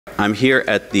I'm here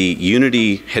at the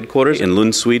Uniti headquarters in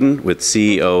Lund, Sweden with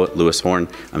CEO Louis Horne.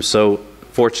 I'm so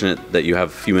fortunate that you have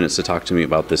a few minutes to talk to me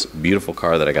about this beautiful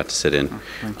car that I got to sit in.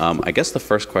 I guess the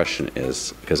first question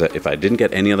is, because if I didn't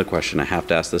get any other question, I have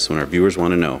to ask this one. Our viewers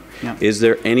want to know, is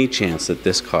there any chance that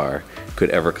this car could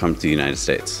ever come to the United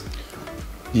States?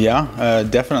 Yeah,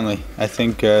 definitely. I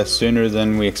think sooner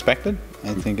than we expected.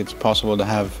 I think it's possible to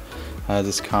have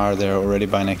this car there already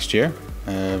by next year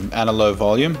at a low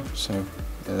volume. So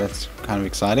that's kind of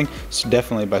exciting. So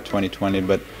definitely by 2020,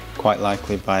 but quite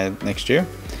likely by next year.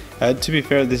 To be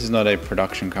fair, this is not a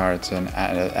production car, it's an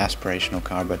aspirational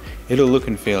car, but it'll look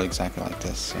and feel exactly like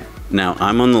this. So. Now,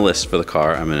 I'm on the list for the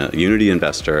car. I'm a Uniti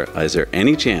investor. Is there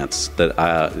any chance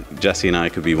that Jesse and I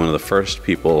could be one of the first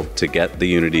people to get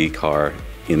the Uniti car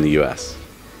in the US?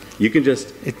 You can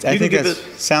just... I think that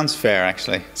sounds fair,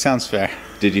 actually. Sounds fair.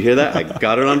 Did you hear that? I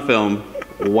got it on film.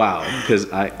 Wow.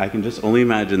 Because I can just only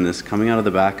imagine this coming out of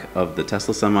the back of the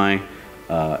Tesla Semi,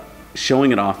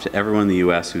 showing it off to everyone in the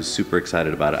US who's super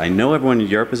excited about it. I know everyone in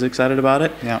Europe is excited about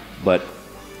it, but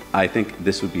I think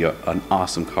this would be an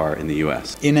awesome car in the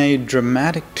US. In a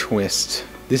dramatic twist,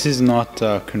 this is not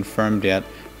confirmed yet,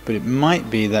 but it might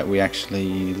be that we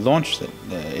actually launched it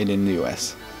in the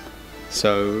US.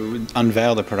 So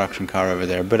unveil the production car over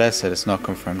there, but as I said, it's not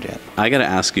confirmed yet. I got to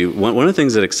ask you, one of the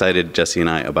things that excited Jesse and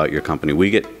I about your company, we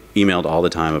get emailed all the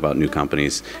time about new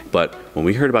companies, but when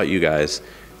we heard about you guys,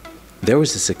 there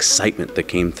was this excitement that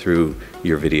came through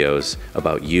your videos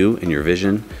about you and your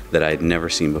vision that I had never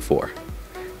seen before.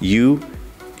 You,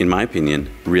 in my opinion,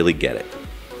 really get it.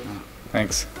 Oh,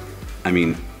 thanks. I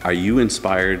mean, are you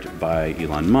inspired by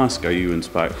Elon Musk? Are you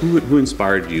inspired? Who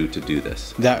inspired you to do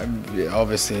this? That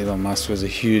obviously Elon Musk was a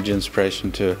huge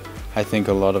inspiration to, I think,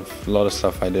 a lot of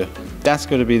stuff I do. That's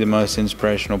going to be the most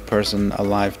inspirational person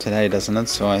alive today, doesn't it?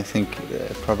 So I think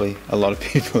probably a lot of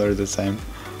people are the same.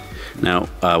 Now,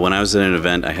 when I was at an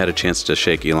event, I had a chance to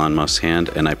shake Elon Musk's hand,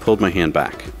 and I pulled my hand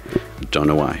back. Don't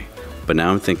know why. But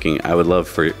now I'm thinking I would love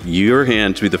for your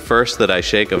hand to be the first that I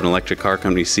shake of an electric car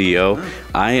company CEO.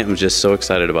 I am just so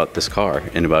excited about this car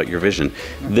and about your vision.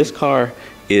 This car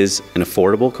is an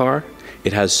affordable car.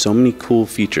 It has so many cool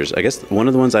features. I guess one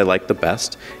of the ones I like the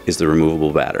best is the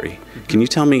removable battery. Can you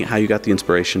tell me how you got the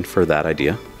inspiration for that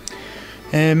idea?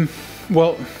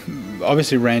 Well,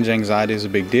 obviously range anxiety is a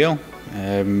big deal.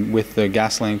 With the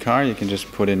gasoline car, you can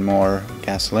just put in more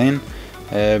gasoline.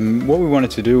 What we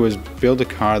wanted to do was build a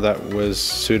car that was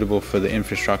suitable for the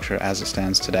infrastructure as it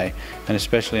stands today, and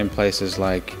especially in places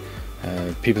like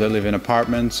people that live in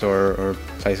apartments or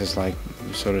places like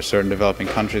sort of certain developing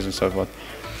countries and so forth.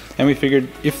 And we figured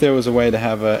if there was a way to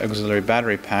have an auxiliary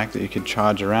battery pack that you could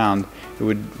charge around, it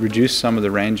would reduce some of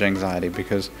the range anxiety,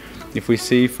 because if we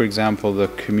see, for example, the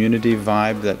community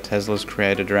vibe that Tesla's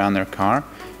created around their car,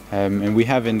 and we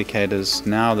have indicators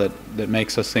now that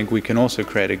makes us think we can also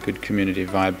create a good community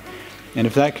vibe. And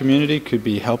if that community could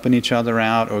be helping each other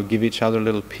out or give each other a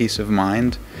little peace of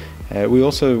mind, we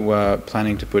also were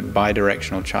planning to put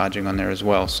bi-directional charging on there as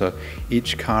well. So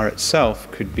each car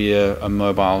itself could be a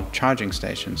mobile charging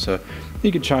station. So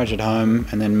you could charge at home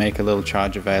and then make a little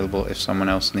charge available if someone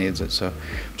else needs it. So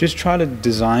just try to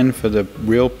design for the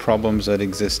real problems that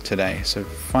exist today. So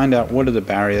find out what are the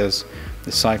barriers,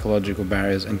 the psychological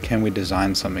barriers, and can we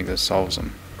design something that solves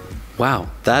them? Wow,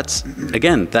 that's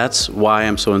why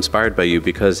I'm so inspired by you,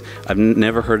 because I've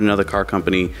never heard another car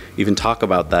company even talk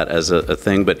about that as a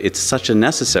thing, but it's such a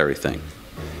necessary thing.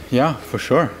 Yeah, for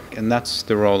sure. And that's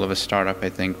the role of a startup, I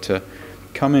think, to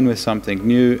come in with something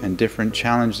new and different,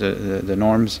 challenge the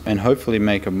norms, and hopefully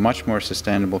make a much more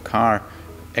sustainable car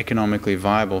economically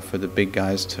viable for the big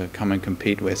guys to come and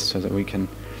compete with, so that we can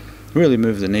really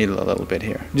move the needle a little bit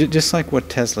here. Just like what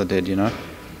Tesla did, you know.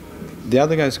 The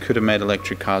other guys could have made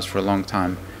electric cars for a long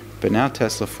time, but now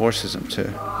Tesla forces them to,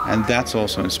 and that's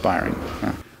also inspiring.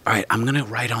 Yeah. All right, I'm gonna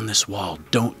write on this wall,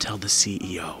 don't tell the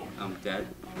CEO. Dad?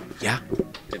 Yeah?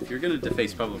 If you're gonna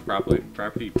deface public property,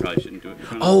 you probably shouldn't do it.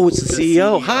 Oh, it's the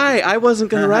CEO. Hi, I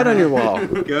wasn't gonna write on your wall.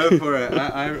 Go for it.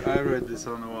 I wrote this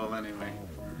on the wall anyway.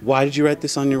 Why did you write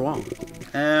this on your wall?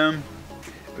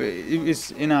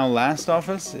 It's in our last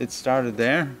office. It started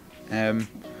there.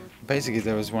 Basically,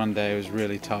 there was one day, it was a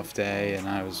really tough day, and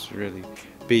I was really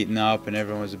beaten up, and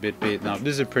everyone was a bit beaten up.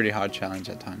 This is a pretty hard challenge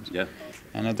at times. Yeah.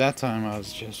 And at that time, I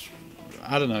was just,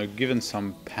 I don't know, given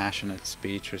some passionate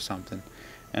speech or something.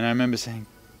 And I remember saying,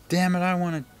 damn it, I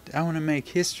want to make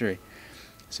history.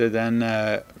 So then,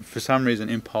 for some reason,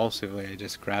 impulsively, I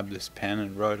just grabbed this pen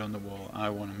and wrote on the wall,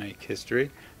 I want to make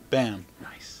history. Bam.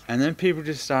 Nice. And then people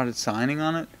just started signing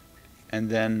on it. And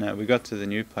then we got to the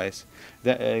new place.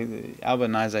 Albert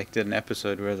and Isaac did an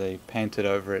episode where they painted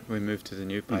over it. We moved to the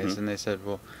new place, and they said,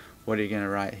 well, what are you going to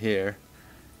write here?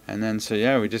 And then, so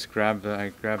yeah, we just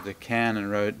I grabbed the can and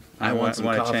wrote, I want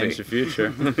to change the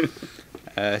future.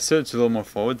 So it's a little more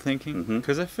forward thinking,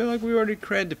 because I feel like we already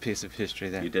created a piece of history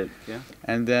there. You did, yeah.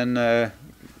 And then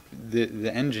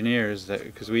the engineers,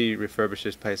 because we refurbished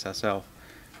this place ourselves,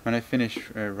 when I finished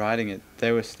writing it,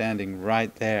 they were standing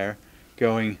right there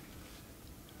going,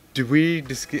 we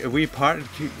just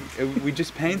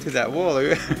painted that wall.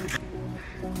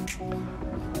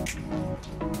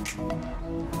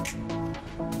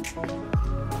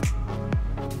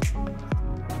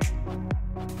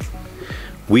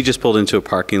 We just pulled into a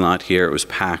parking lot here. It was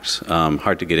packed,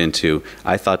 hard to get into.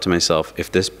 I thought to myself,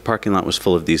 if this parking lot was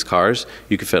full of these cars,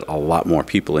 you could fit a lot more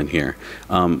people in here.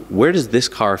 Where does this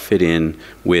car fit in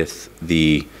with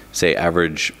the, say,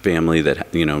 average family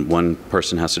that, one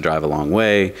person has to drive a long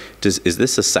way? Is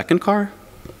this a second car?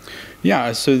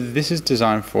 Yeah, so this is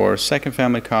designed for second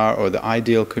family car, or the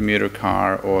ideal commuter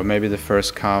car, or maybe the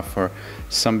first car for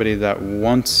somebody that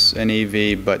wants an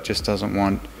EV but just doesn't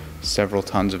want several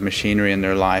tons of machinery in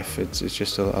their life. It's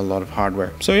just a lot of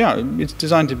hardware. So yeah, it's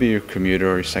designed to be your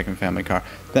commuter or your second family car.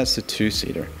 That's the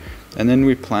 2-seater. And then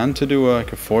we plan to do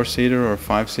like a 4-seater or a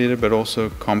 5-seater, but also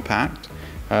compact.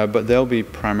 But they'll be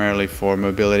primarily for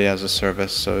mobility as a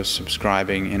service, so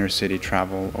subscribing, inner city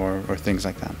travel, or things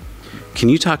like that. Can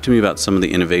you talk to me about some of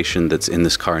the innovation that's in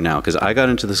this car now? Because I got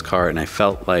into this car and I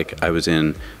felt like I was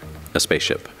in a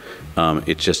spaceship.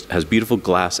 It just has beautiful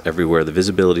glass everywhere. The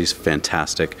visibility is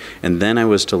fantastic. And then I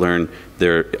was to learn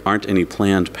there aren't any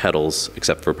planned pedals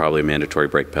except for probably a mandatory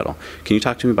brake pedal. Can you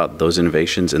talk to me about those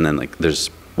innovations? And then there's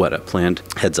a planned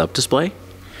heads-up display?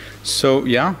 So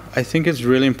yeah, I think it's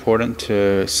really important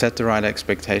to set the right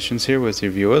expectations here with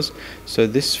your viewers. So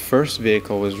this first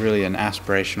vehicle was really an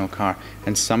aspirational car,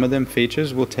 and some of them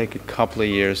features will take a couple of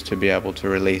years to be able to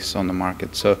release on the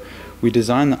market. So we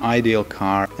design the ideal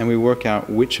car, and we work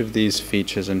out which of these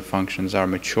features and functions are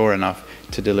mature enough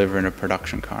to deliver in a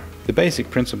production car. The basic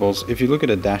principles, if you look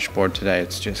at a dashboard today,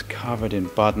 it's just covered in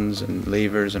buttons and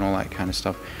levers and all that kind of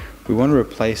stuff. We want to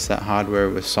replace that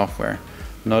hardware with software.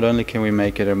 Not only can we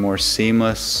make it a more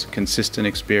seamless, consistent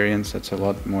experience that's a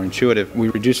lot more intuitive, we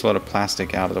reduce a lot of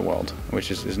plastic out of the world, which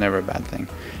is never a bad thing.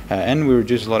 And we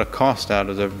reduce a lot of cost out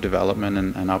of the development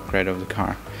and upgrade of the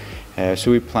car. So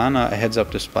we plan a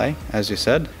heads-up display, as you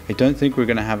said. I don't think we're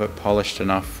going to have it polished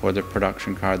enough for the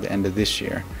production car at the end of this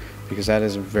year, because that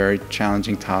is a very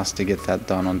challenging task to get that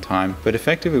done on time. But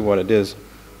effectively what it is,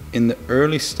 in the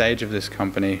early stage of this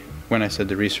company, when I said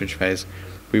the research phase,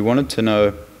 we wanted to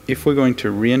know if we're going to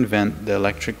reinvent the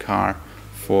electric car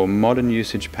for modern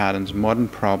usage patterns, modern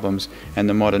problems, and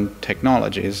the modern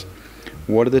technologies,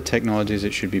 what are the technologies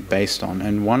it should be based on?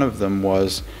 And one of them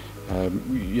was,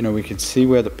 we could see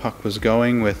where the puck was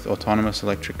going with autonomous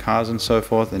electric cars and so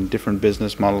forth, and different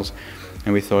business models.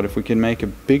 And we thought if we can make a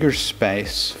bigger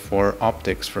space for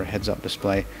optics for a heads-up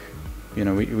display,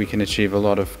 we can achieve a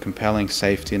lot of compelling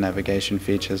safety and navigation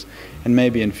features, and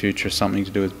maybe in future something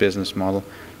to do with business model.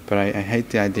 But I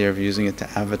hate the idea of using it to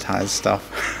advertise stuff.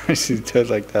 I don't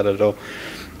like that at all.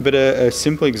 But a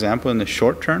simple example in the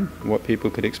short term, what people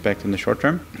could expect in the short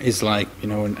term, is like,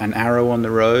 an arrow on the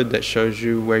road that shows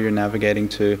you where you're navigating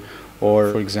to.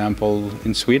 Or, for example,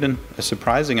 in Sweden, a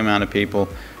surprising amount of people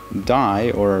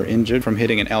die or are injured from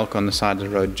hitting an elk on the side of the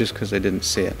road just because they didn't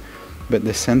see it. But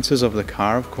the sensors of the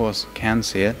car, of course, can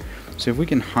see it. So if we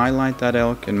can highlight that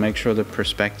elk and make sure the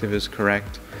perspective is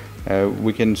correct,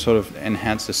 we can sort of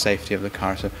enhance the safety of the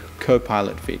car. So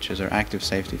co-pilot features or active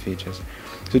safety features.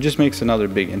 So it just makes another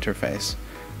big interface.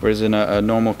 Whereas in a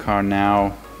normal car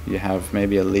now, you have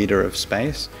maybe a liter of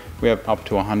space. We have up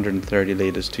to 130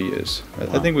 liters to use. Wow.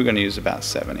 I think we're going to use about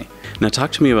 70. Now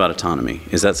talk to me about autonomy.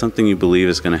 Is that something you believe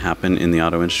is going to happen in the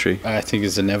auto industry? I think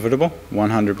it's inevitable,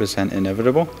 100%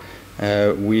 inevitable.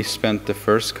 We spent the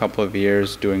first couple of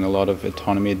years doing a lot of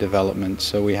autonomy development.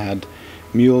 So we had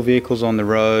mule vehicles on the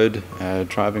road,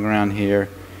 driving around here.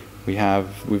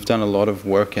 We've done a lot of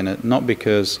work in it, not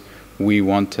because we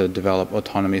want to develop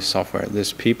autonomy software.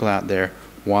 There's people out there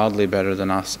wildly better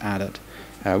than us at it.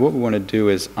 What we want to do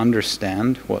is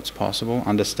understand what's possible,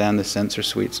 understand the sensor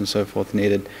suites and so forth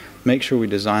needed, make sure we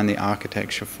design the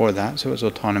architecture for that so it's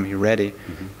autonomy ready,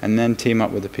 and then team up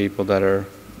with the people that are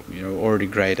already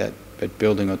great at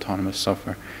building autonomous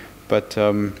software. But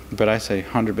I say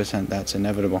 100% that's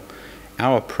inevitable.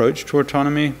 Our approach to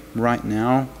autonomy right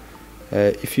now,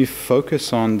 if you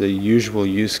focus on the usual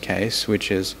use case, which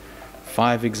is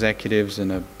 5 executives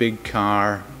in a big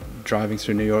car driving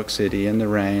through New York City in the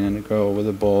rain, and a girl with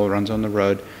a ball runs on the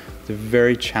road, It's a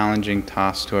very challenging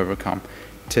task to overcome.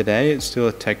 Today, it's still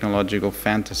a technological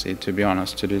fantasy, to be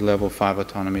honest, to do level 5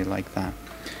 autonomy like that.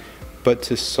 But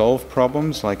to solve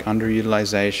problems like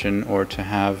underutilization, or to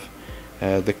have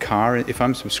the car, if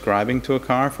I'm subscribing to a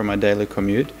car for my daily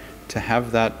commute, to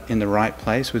have that in the right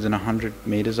place within 100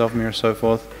 meters of me or so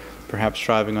forth, perhaps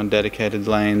driving on dedicated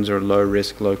lanes or low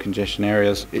risk, low congestion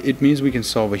areas, it means we can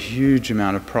solve a huge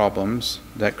amount of problems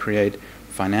that create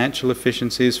financial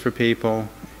efficiencies for people,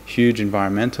 huge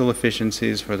environmental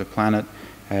efficiencies for the planet,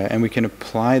 and we can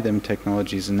apply them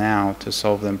technologies now to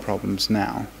solve them problems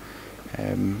now.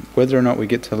 Whether or not we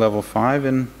get to level 5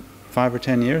 in 5 or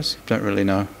 10 years, don't really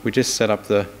know. We just set up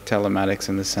the telematics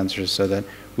and the sensors so that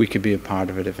we could be a part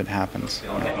of it if it happens.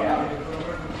 All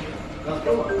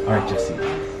right, Jesse.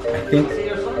 I think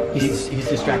he's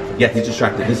distracted. Yeah, he's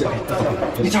distracted. He's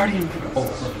already in.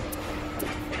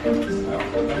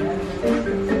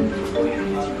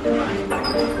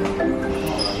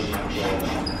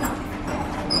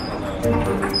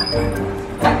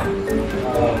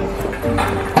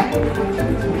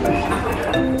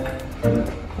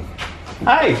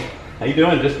 Hi, how you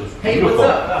doing? This was Hey, beautiful.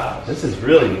 what's up? This is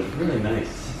really, really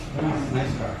nice.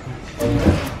 Nice car.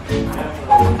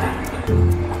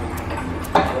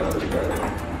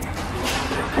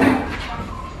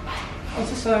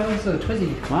 This is a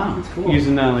Twizy. Wow, It's cool.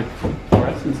 using like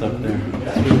fluorescence up there.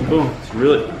 It's really cool. It's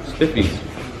really spiffy.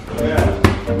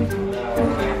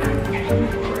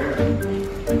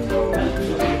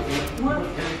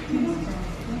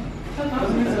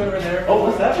 Oh,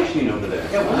 what's that machine over there?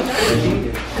 Yeah, what's that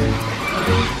machine?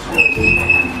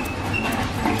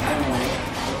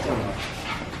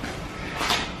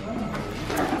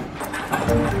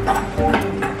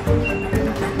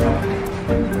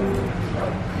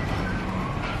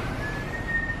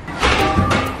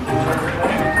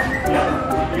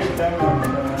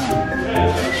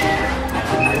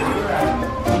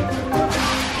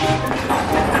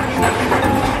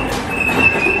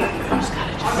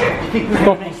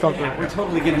 We're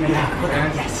totally gonna make it.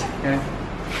 Yes. Okay.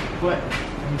 What?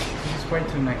 Just wait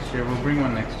till next year. We'll bring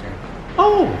one next year.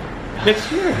 Oh,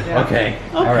 next year. Yeah. Okay.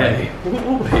 All right.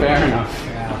 Fair enough.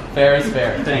 Yeah. Fair is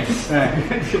fair. Thanks.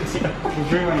 We'll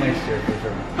bring one next year for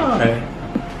sure. All right.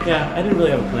 Yeah, I didn't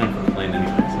really have a plan for the plane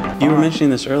anyway. So. You were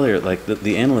mentioning this earlier, like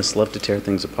the analysts love to tear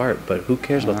things apart, but who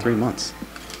cares about 3 months?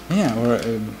 Yeah,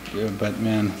 but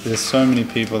man, there's so many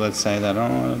people that say that,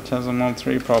 oh, Tesla Model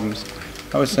 3 problems.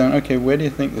 I was saying, okay, where do you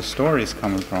think the story is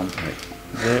coming from?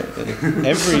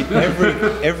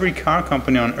 Every car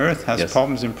company on Earth has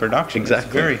problems in production. Exactly.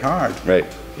 It's very hard. Right.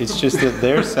 It's just that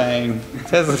they're saying,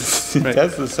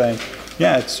 Tesla's saying,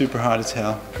 yeah, it's super hard as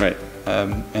hell. Right.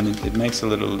 And it makes a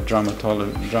little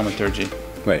dramaturgy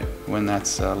Right. when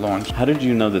that's launched. How did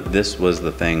you know that this was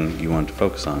the thing you wanted to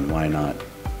focus on? Why not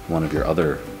one of your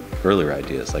other earlier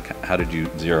ideas? Like, how did you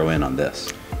zero in on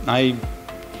this? I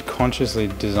consciously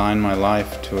designed my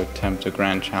life to attempt a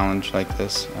grand challenge like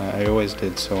this. I always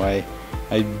did, so I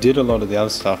did a lot of the other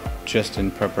stuff just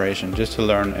in preparation, just to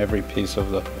learn every piece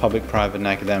of the public, private, and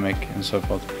academic, and so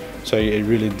forth. So I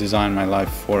really designed my life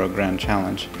for a grand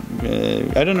challenge.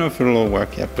 I don't know if it'll all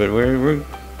work yet, but we've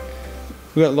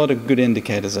got a lot of good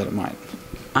indicators that it might.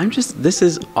 This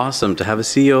is awesome to have a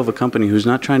CEO of a company who's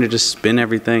not trying to just spin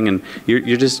everything, and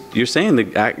you're saying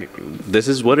that this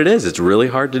is what it is. It's really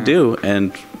hard to do,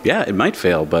 and yeah, it might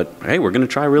fail, but hey, we're going to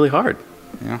try really hard.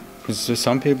 Yeah, because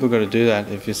some people got to do that.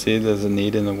 If you see there's a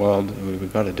need in the world,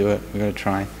 we've got to do it. We've got to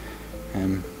try.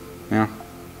 Yeah,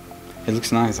 it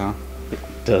looks nice, huh? It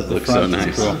does look so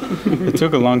nice. Cool. It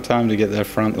took a long time to get that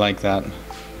front like that.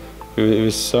 It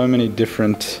was so many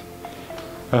different.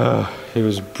 It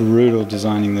was brutal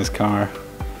designing this car,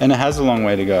 and it has a long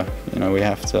way to go. You know, we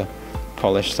have to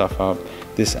polish stuff up.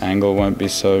 This angle won't be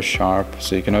so sharp,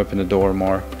 so you can open the door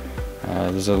more.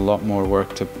 There's a lot more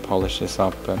work to polish this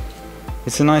up, but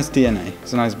it's a nice DNA.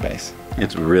 It's a nice base. Yeah.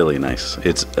 It's really nice.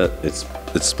 It's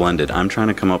splendid. I'm trying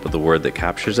to come up with a word that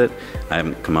captures it. I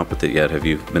haven't come up with it yet. Have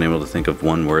you been able to think of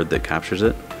one word that captures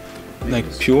it? Like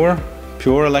pure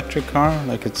electric car.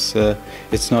 Like it's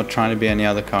not trying to be any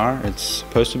other car. It's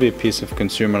supposed to be a piece of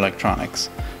consumer electronics,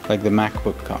 like the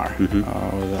MacBook car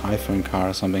or the iPhone car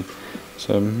or something.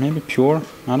 So maybe pure.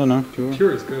 I don't know.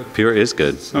 Pure is good. Pure is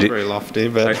good. It's not very lofty,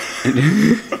 but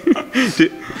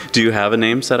do you have a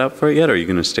name set up for it yet? Or are you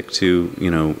going to stick to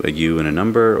a U and a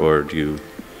number, or do you?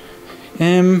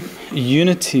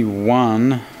 Uniti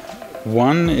 1.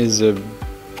 1 is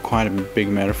quite a big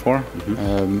metaphor.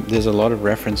 There's a lot of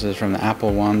references from the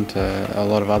Apple one to a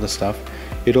lot of other stuff.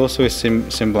 It also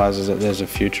symbolizes that there's a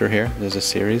future here. There's a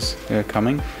series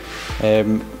coming.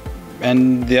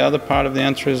 And the other part of the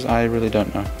answer is I really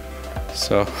don't know.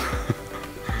 So,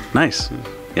 Nice.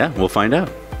 Yeah, we'll find out.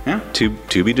 yeah.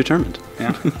 To be determined.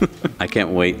 Yeah. I can't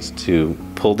wait to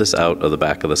pull this out of the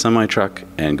back of the semi truck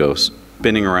and go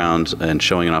spinning around and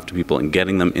showing it off to people and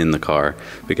getting them in the car,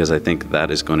 because I think that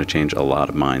is going to change a lot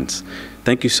of minds.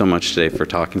 Thank you so much today for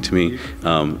talking to me.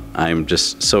 I'm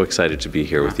just so excited to be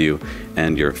here with you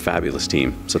and your fabulous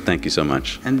team. So thank you so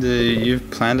much. And you've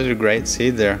planted a great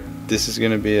seed there. This is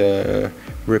going to be a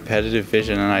repetitive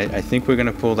vision, and I think we're going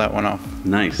to pull that one off.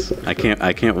 Nice. I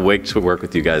can't wait to work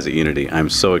with you guys at Unity. I'm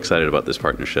so excited about this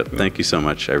partnership. Thank you so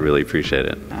much. I really appreciate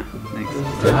it. Thanks.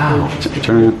 Wow.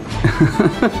 Turn it.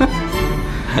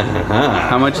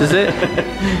 How much is it?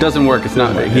 Doesn't work. It's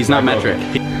not. He's not metric.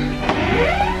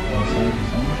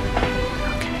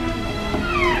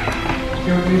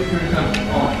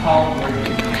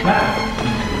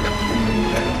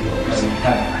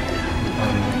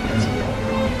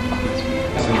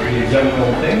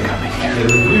 The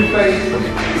blue face,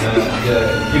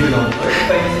 give it on the first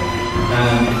face,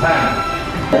 and tag.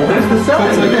 There's the sun.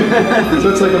 So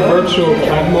it's like a virtual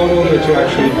CAD model that you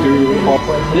actually do.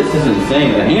 This is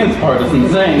insane. The hands part is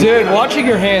insane. Dude, watching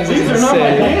your hands is These are not my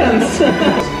hands.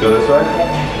 Go this way.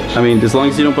 I mean, as long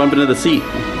as you don't bump into the seat,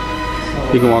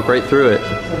 you can walk right through it.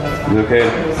 Okay.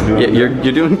 Yeah,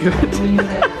 you're doing good.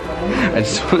 I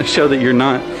just want to show that you're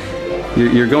not.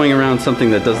 You're going around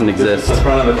something that doesn't exist. The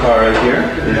front of the car right here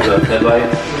is the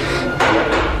headlights.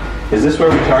 Is this where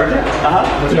we charge it?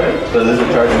 That's right. So this is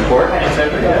a charging port?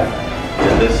 Yeah.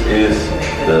 And this is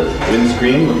the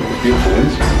windscreen, the beautiful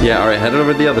windscreen. Yeah, all right, head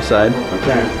over to the other side.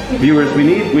 Okay. Viewers, we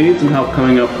need some help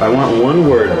coming up. I want one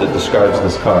word that describes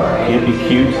this car. It can't be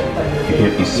cute, it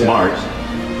can't be smart,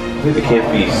 it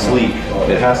can't be sleek.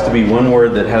 It has to be one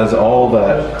word that has all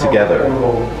that together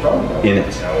in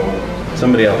it.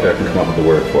 Somebody out there can come up with a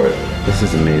word for it. This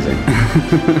is amazing.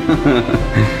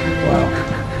 Wow.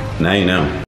 Now you know.